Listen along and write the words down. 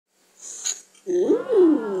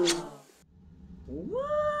Ooh.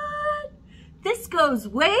 What? This goes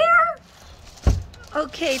where?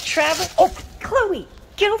 Okay, travel. Oh, Chloe,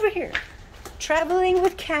 get over here. Traveling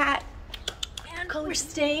with Kat. And we're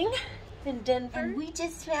staying in Denver. And we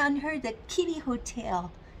just found her the kitty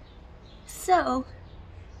hotel. So,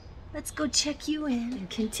 let's go check you in And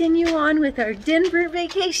continue on with our Denver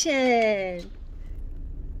vacation.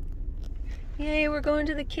 Yay, we're going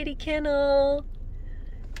to the kitty kennel.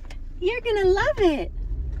 You're gonna love it.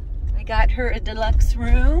 I got her a deluxe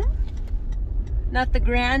room. Not the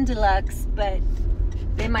grand deluxe, but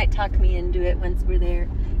they might talk me into it once we're there.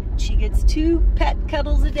 She gets 2 pet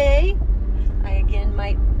cuddles a day. I again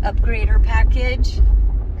might upgrade her package.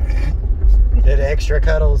 Did extra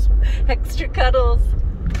cuddles. Extra cuddles.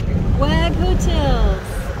 WAG Hotels.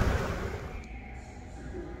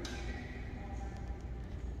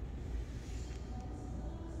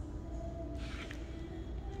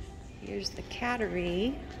 Here's the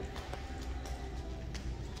cattery.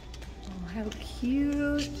 Oh, how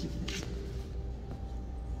cute.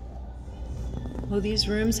 Oh, these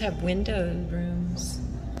rooms have window rooms.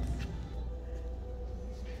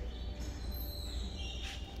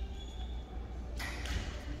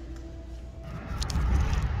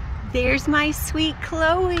 There's my sweet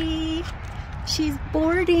Chloe. She's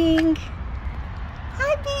boarding.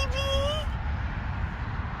 Hi, baby.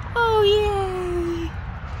 Oh, yay.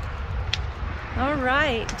 All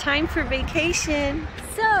right, time for vacation.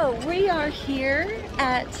 So we are here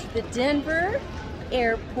at the Denver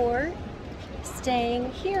Airport,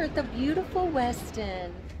 staying here at the beautiful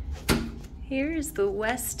Westin. Here's the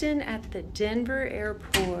Westin at the Denver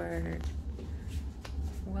Airport.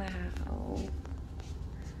 Wow.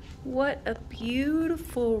 What a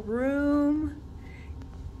beautiful room.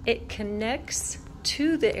 It connects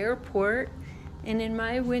to the airport, and in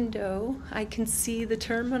my window I can see the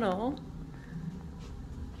terminal.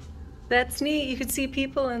 That's neat. You can see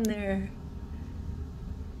people in there.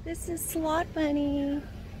 This is Slot Bunny.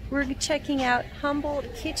 We're checking out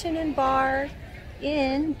Humboldt Kitchen and Bar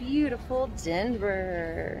in beautiful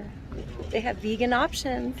Denver. They have vegan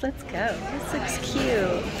options. Let's go. This looks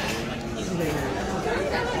cute.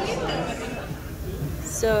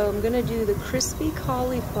 So I'm gonna do the crispy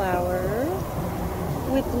cauliflower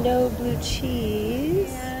with no blue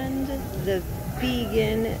cheese and the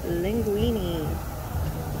vegan linguine.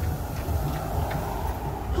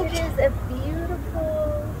 It is a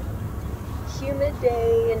beautiful, humid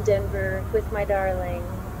day in Denver with my darling.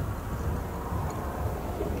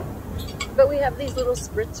 But we have these little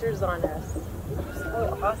spritzers on us.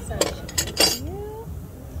 Oh, awesome.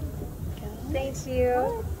 Thank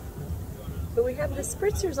you. But we have the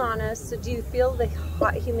spritzers on us, so do you feel the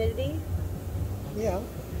hot humidity? Yeah.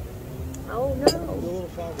 Oh no. A little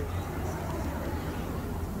foggy.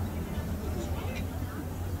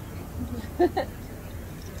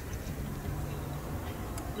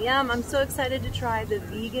 Yum, I'm so excited to try the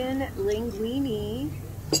vegan linguine.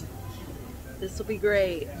 This will be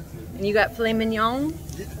great. And you got filet mignon?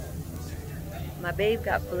 My babe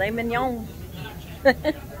got filet mignon.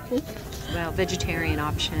 Well, vegetarian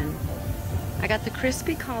option. I got the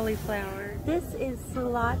crispy cauliflower. This is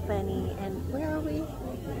Slot Bunny, and where are we?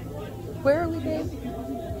 Where are we, babe?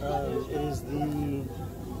 It is the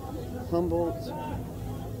Humboldt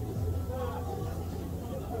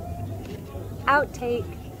Outtake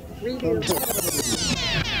review.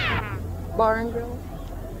 Bar and grill.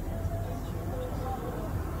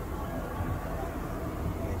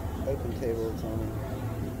 open table. It's on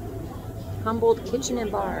Humboldt Kitchen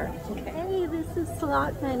and Bar. Okay. Hey, this is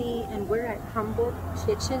Slot Bunny, and we're at Humboldt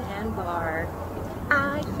Kitchen and Bar.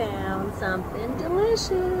 I found something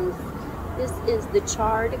delicious. This is the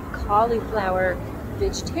charred cauliflower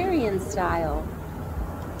vegetarian style.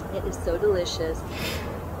 It is so delicious.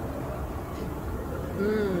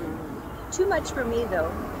 Too much for me though.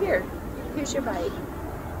 Here's your bite.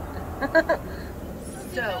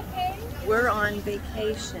 So, we're on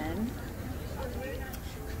vacation.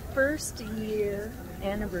 First year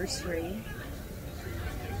anniversary.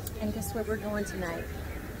 And guess where we're going tonight?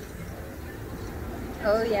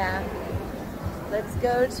 Oh yeah. Let's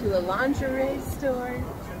go to a lingerie store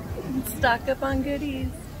and stock up on goodies.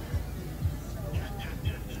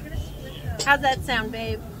 How's that sound,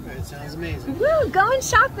 babe? It sounds amazing. Woo, going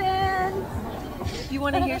shopping! If you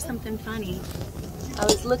want to hear something funny, I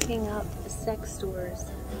was looking up sex stores,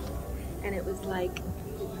 and it was like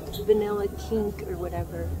vanilla kink or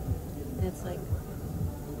whatever, and it's like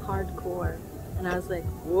hardcore, and I was like,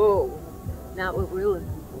 whoa, not what we're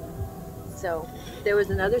looking for. So there was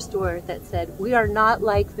another store that said, we are not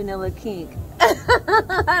like vanilla kink.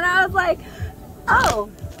 And I was like, oh,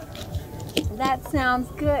 That sounds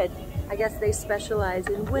good. I guess they specialize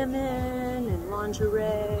in women and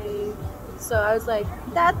lingerie. So I was like,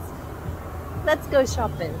 let's go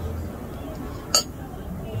shopping.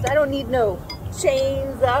 I don't need no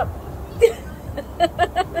chains up.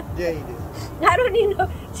 Yeah, you do. I don't need no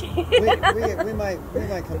chains. We might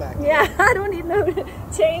come back. Yeah, I don't need no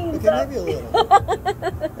chains Okay, up. maybe a little.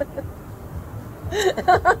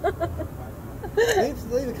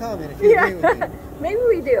 leave a comment if you agree with me. Maybe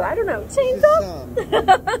we do. I don't know. Chains Just up?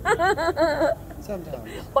 sometimes.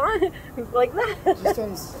 Fine. Like that. Just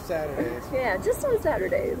on Saturdays. Yeah, just on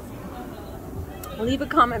Saturdays. Leave a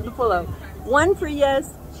comment below. 1 for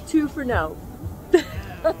yes, 2 for no.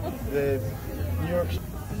 The New York.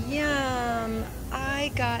 Yum!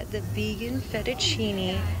 I got the vegan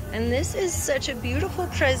fettuccine, and this is such a beautiful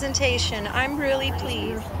presentation. I'm really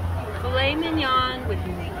pleased. Filet mignon with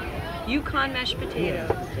Yukon mashed potato.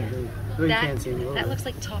 That looks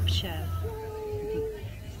like Top Chef.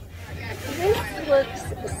 This looks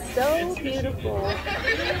so beautiful.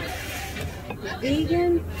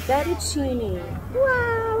 Vegan fettuccine.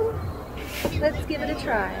 Wow! Let's give it a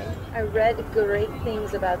try. I read great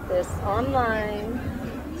things about this online.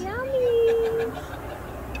 Yummy!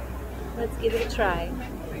 Let's give it a try.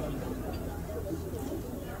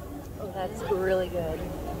 Oh, that's really good.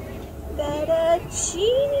 Fettuccine!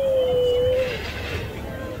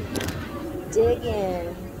 Dig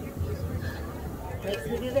in. Makes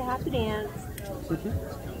me do the happy dance.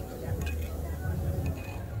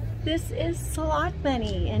 This is Slot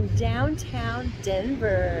Bunny in downtown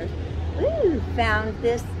Denver. Ooh, found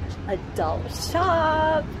this adult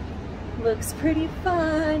shop. Looks pretty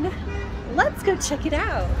fun. Let's go check it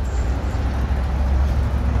out.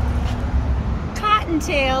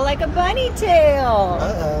 Cottontail like a bunny tail.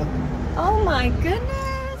 Uh-oh. Oh my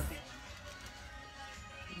goodness.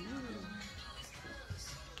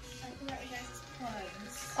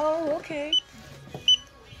 Oh, okay.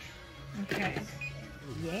 Okay.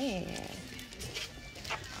 Yeah.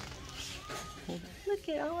 Look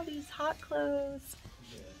at all these hot clothes.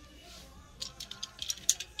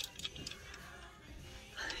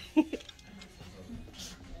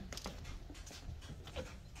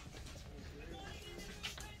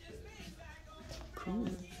 Cool.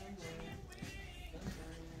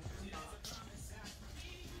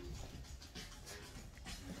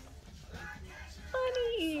 Bunny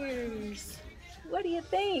ears. What do you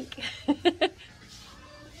think?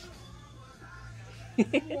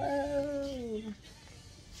 Whoa.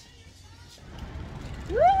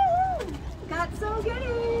 Woo! Got some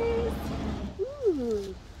goodies.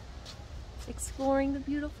 Ooh. Exploring the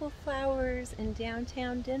beautiful flowers in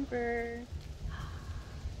downtown Denver.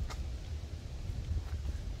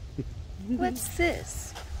 What's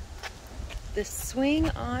this? The swing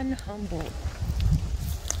on Humboldt.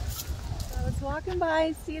 I was walking by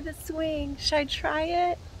and see the swing. Should I try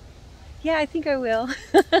it? Yeah, I think I will.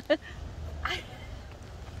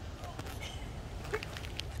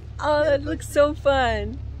 Oh, that looks so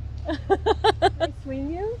fun. Can I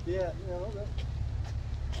swing you? Yeah, a little bit.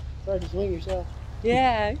 Try to swing yourself.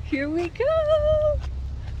 Yeah, here we go.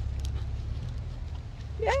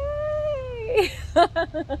 Yay!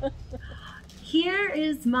 Here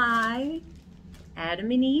is my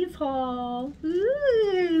Adam and Eve haul.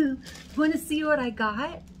 Ooh. Want to see what I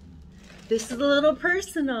got? This is a little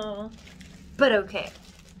personal, but okay.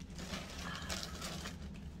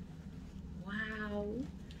 Wow.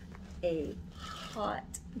 A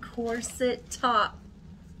hot corset top.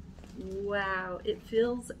 Wow, it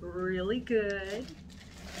feels really good.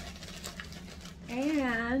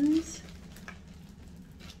 And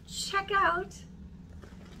check out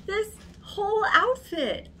this whole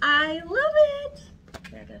outfit. I love it.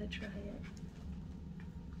 I gotta try it.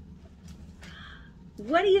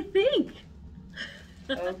 What do you think?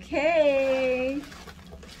 Okay,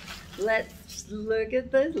 let's look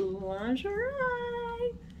at this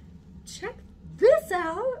lingerie. Check this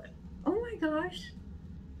out. Oh my gosh,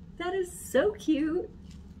 that is so cute.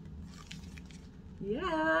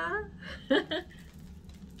 Yeah.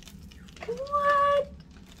 What?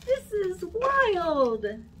 This is wild.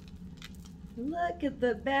 Look at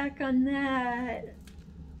the back on that.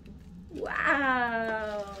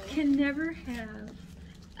 Wow. Can never have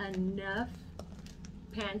enough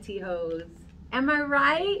pantyhose. Am I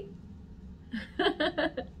right?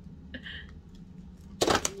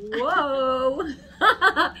 Whoa.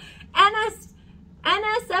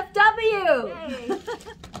 NSFW. Hey.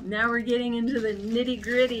 Now we're getting into the nitty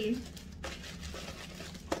gritty.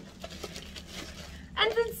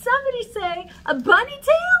 And did somebody say a bunny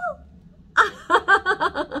tail?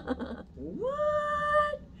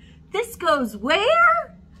 What? This goes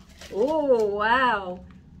where? Oh. wow.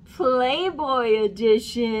 Playboy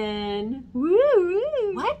edition. Woo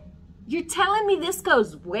woo. What? You're telling me this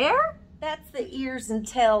goes where? That's the ears and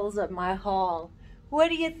tails of my haul. What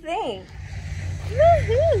do you think?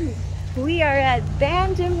 Woohoo! We are at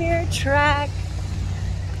Vandermeer Track,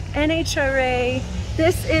 NHRA.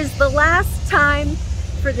 This is the last time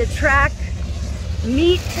for the track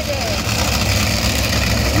meet today.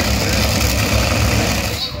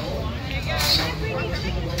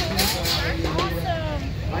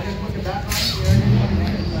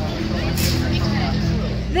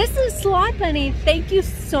 This is Slot Bunny. Thank you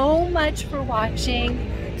so much for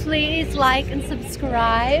watching. Please like and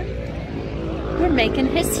subscribe. We're making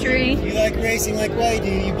history. If you like racing like I do,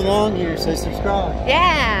 you belong here, so subscribe.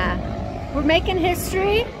 Yeah, we're making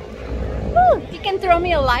history. Woo, if you can throw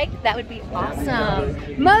me a like, that would be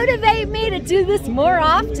awesome. Motivate me to do this more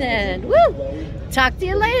often. Woo! Talk to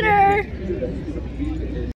you later.